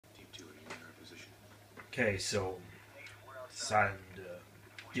Okay, so deciding to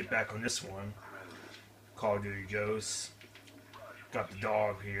get back on this one. Call of Duty Ghosts. Got the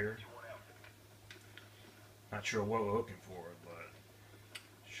dog here. Not sure what we're looking for, but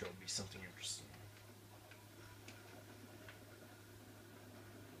sure will be something interesting.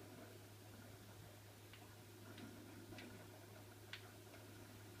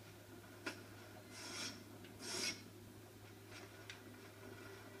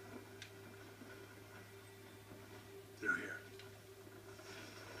 They're here.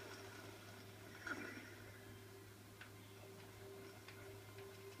 Come here.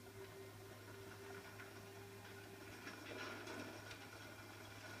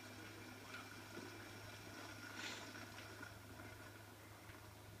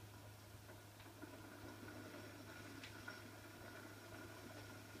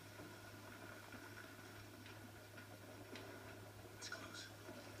 It's close.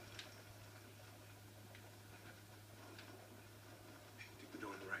 Take the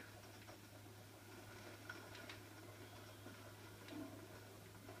door on the right.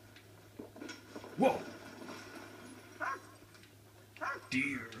 Whoa!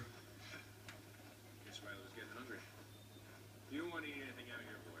 Deer. Guess Riley was getting hungry. You don't want to eat anything out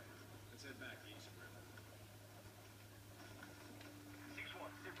here, boy. Let's head back to eat some bread.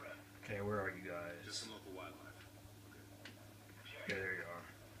 Okay, where are you guys? Just some local wildlife. Okay, there you are.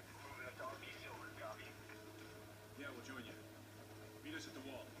 Yeah, we'll join you. Meet us at the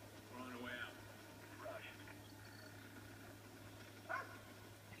wall. We're on our way out.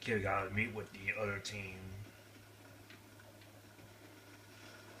 Okay, we gotta meet with the other team.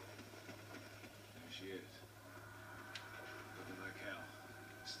 There she is. Looking like hell.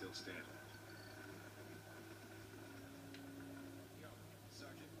 Still standing. Yo,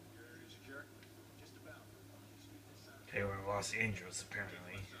 Sergeant, your area secure? Just about. Okay, we're in Los Angeles,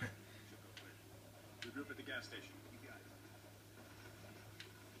 apparently. Regroup at the gas station. You got it.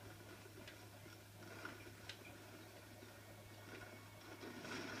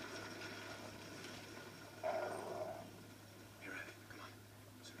 You're at it. Come on.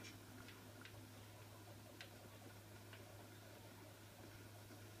 Search.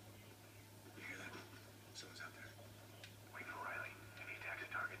 You hear that? Someone's out there. Wait for Riley. If he attacks a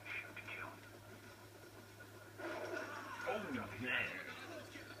target, shoot to kill. Oh, man.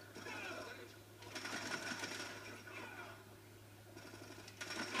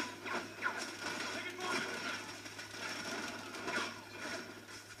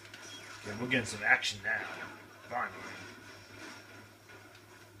 Okay, we're getting some action now. Finally.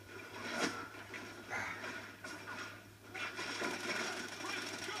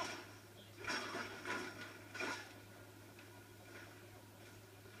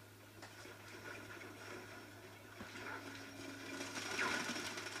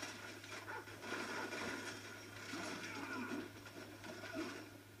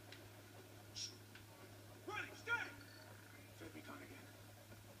 Riley, stay! Fed recon again.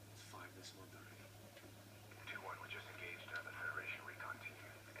 It's 5 this month already. 2-1, we're just engaged on the Federation recon team.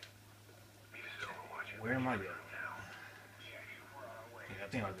 Meet us at Overwatch. Where am I going? Now. Yeah, I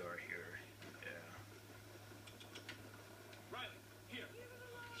think I'll go right here. Yeah. Riley, here.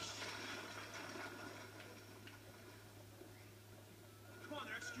 Come on,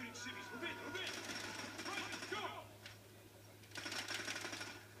 they're executing civvies. Move in, move in. Riley, go!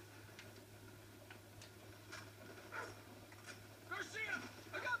 Garcia,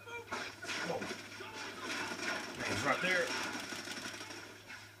 I got movement! Whoa. He's right there.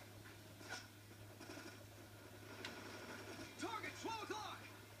 Target, 12 o'clock!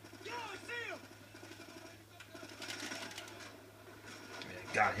 Yeah, I see him! Yeah,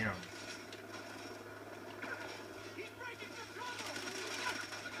 got him. He's breaking for cover!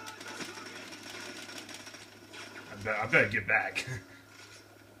 I better get back.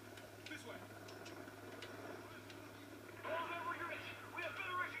 This way. All over units, we have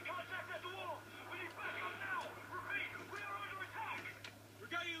Federation contact at the wall. We need backup now. Repeat, we are under attack.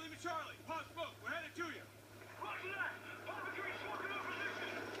 Brigadier leaving Charlie. Pop smoke. We're headed to you. Roger that. Papa Green smoke in our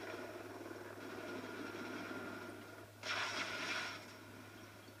position.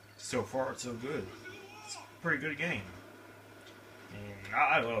 So far, so good. It's a pretty good game. And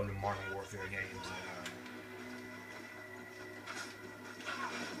I love the Modern Warfare games.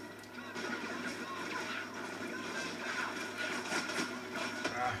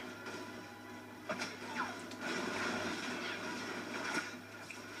 Ah.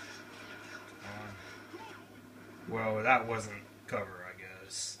 Well, that wasn't cover, I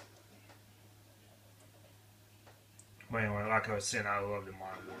guess. But anyway, like I was saying, I love the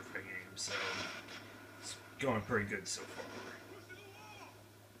Modern Warfare games, so it's going pretty good so far.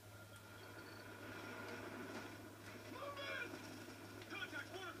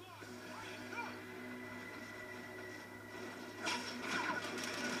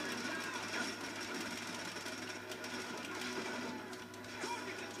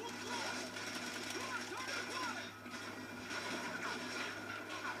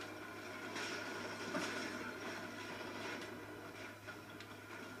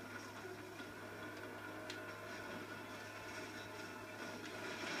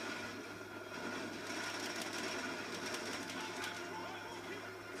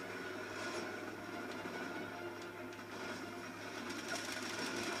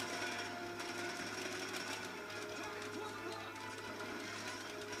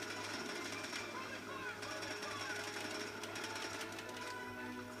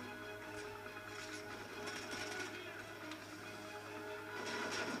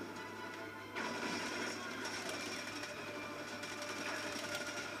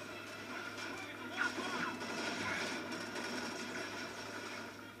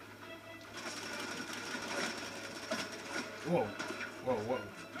 Whoa. Whoa, whoa.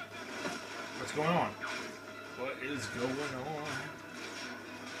 What's going on? What is going on?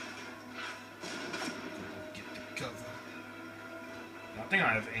 Get the cover. I don't think I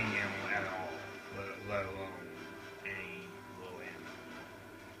have any ammo at all, let alone any low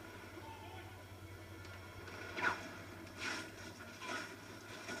ammo.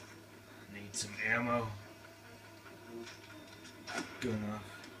 Need some ammo. Good enough.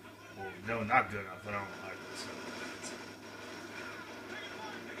 Well, no, not good enough. I don't like this.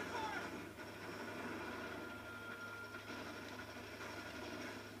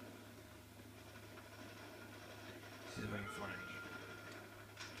 See if I can find it.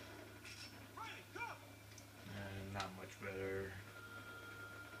 Not much better.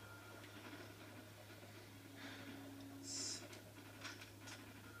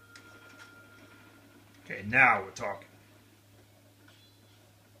 Okay, now we're talking.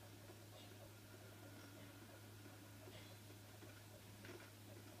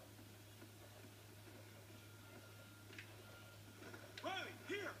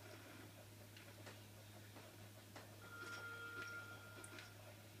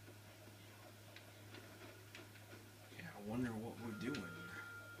 I wonder what we're doing.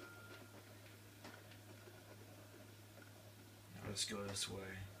 Now let's go this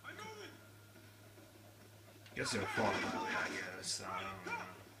way. Guess they're far away, I guess. I don't know.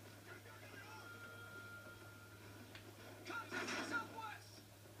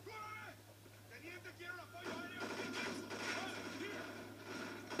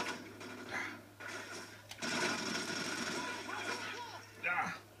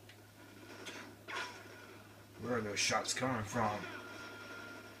 Ah. Where are those shots coming from?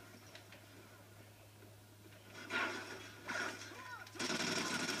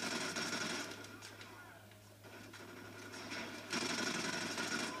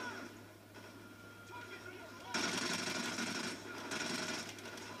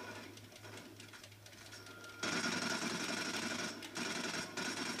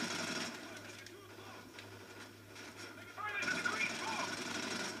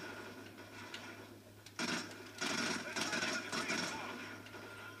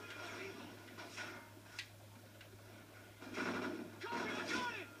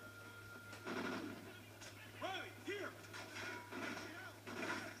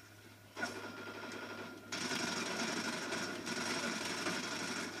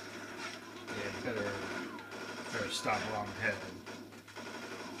 Better stop while I'm headed.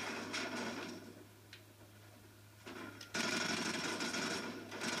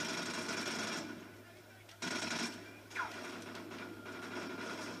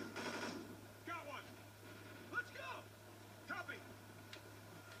 Got one. Let's go. Copy.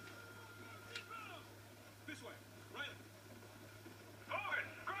 This way. Riley. Logan,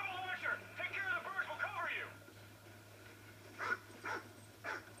 grab a launcher. Take care of the birds. We'll cover you.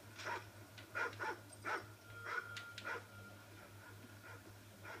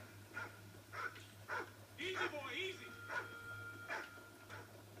 Easy, boy, easy.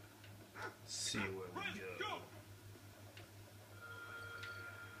 See where we go.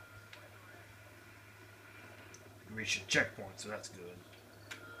 Reach a checkpoint, so that's good.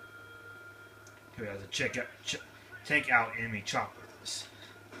 Here we have to take out enemy choppers.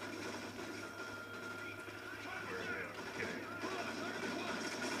 Okay.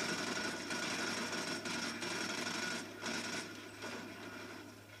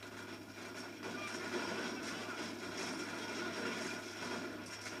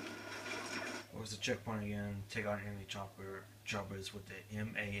 What was the checkpoint again? Take out enemy choppers with the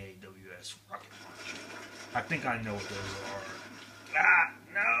MAAWS rocket launcher. I think I know what those are. Ah,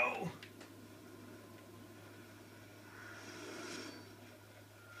 no!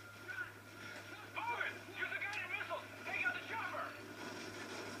 Logan, use the guided missiles. Take out the chopper.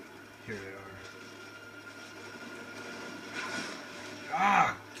 Here they are.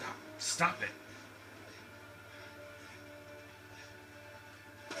 Ah! God, stop it.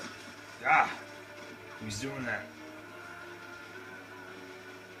 Ah! Who's doing that?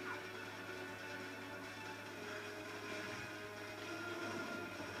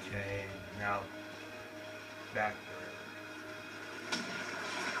 Okay, now back.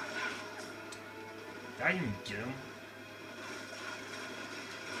 Did I even get him?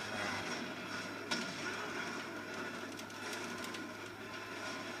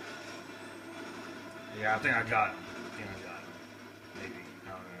 Yeah, I think I got him. Maybe. I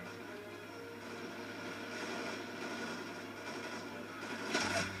don't know.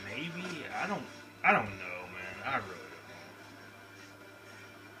 Maybe? I don't know, man. I really don't know.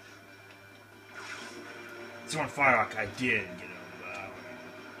 It's on fire like I did get him, but I don't know.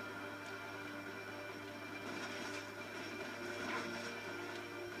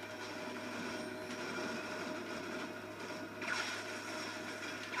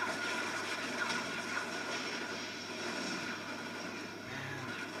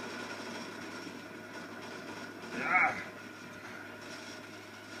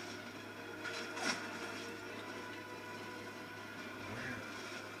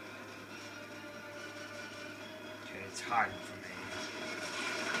 It's hiding from me.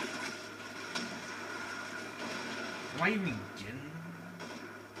 Am I even getting?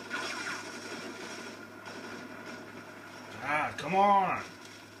 Ah, come on!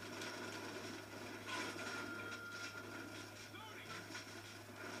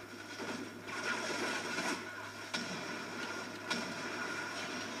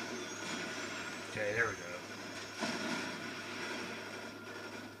 Okay, there we go.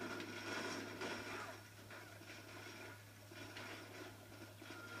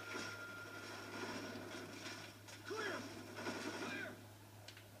 Clear! Clear!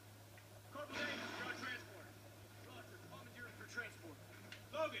 Corporal Davis, you're on transport. Roger, commandeering for transport.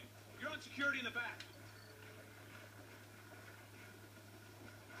 Logan, you're on security in the back.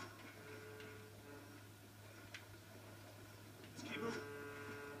 Let's keep moving.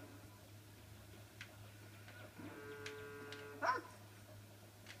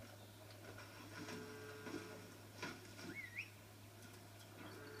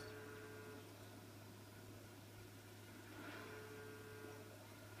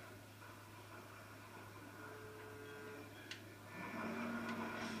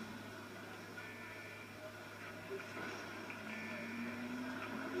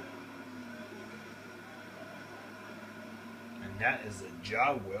 And that is a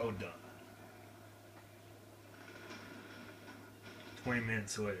job well done. 20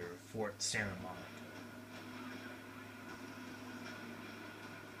 minutes later, Fort Santa Monica.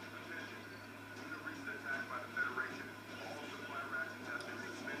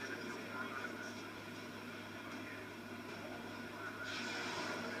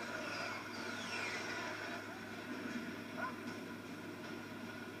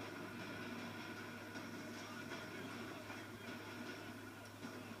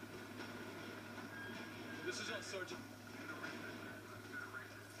 This is us, Sergeant.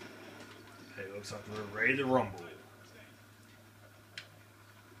 Hey, looks like we're ready to rumble.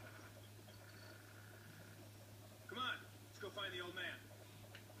 Come on, let's go find the old man.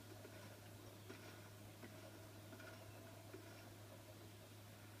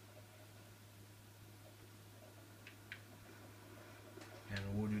 And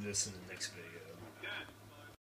we'll do this in the next video.